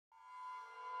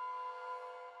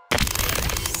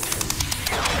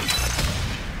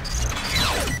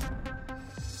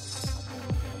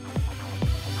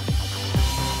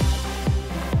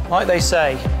Like they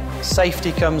say,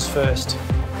 safety comes first.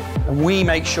 And we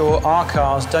make sure our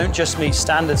cars don't just meet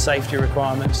standard safety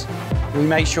requirements, we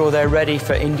make sure they're ready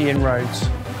for Indian roads.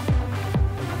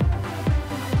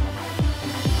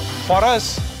 For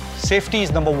us, safety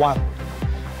is number one.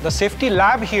 The safety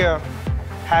lab here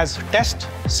has test,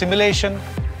 simulation,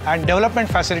 and development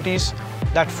facilities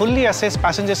that fully assess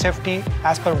passenger safety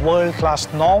as per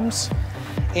world-class norms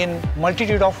in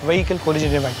multitude of vehicle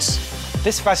collision events.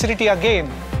 This facility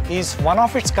again is one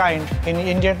of its kind in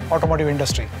Indian automotive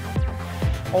industry.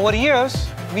 Over years,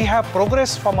 we have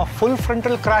progressed from a full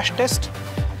frontal crash test,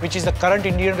 which is the current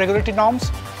Indian regulatory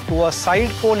norms, to a side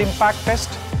pole impact test,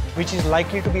 which is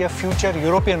likely to be a future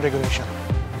European regulation.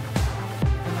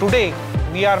 Today,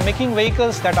 we are making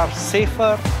vehicles that are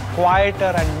safer,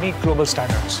 quieter, and meet global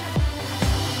standards.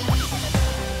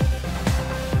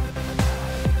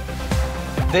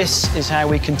 This is how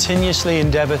we continuously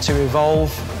endeavour to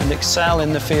evolve and excel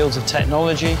in the fields of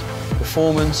technology,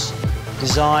 performance,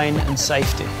 design and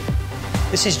safety.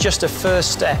 This is just a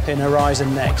first step in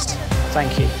Horizonext.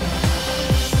 Thank you.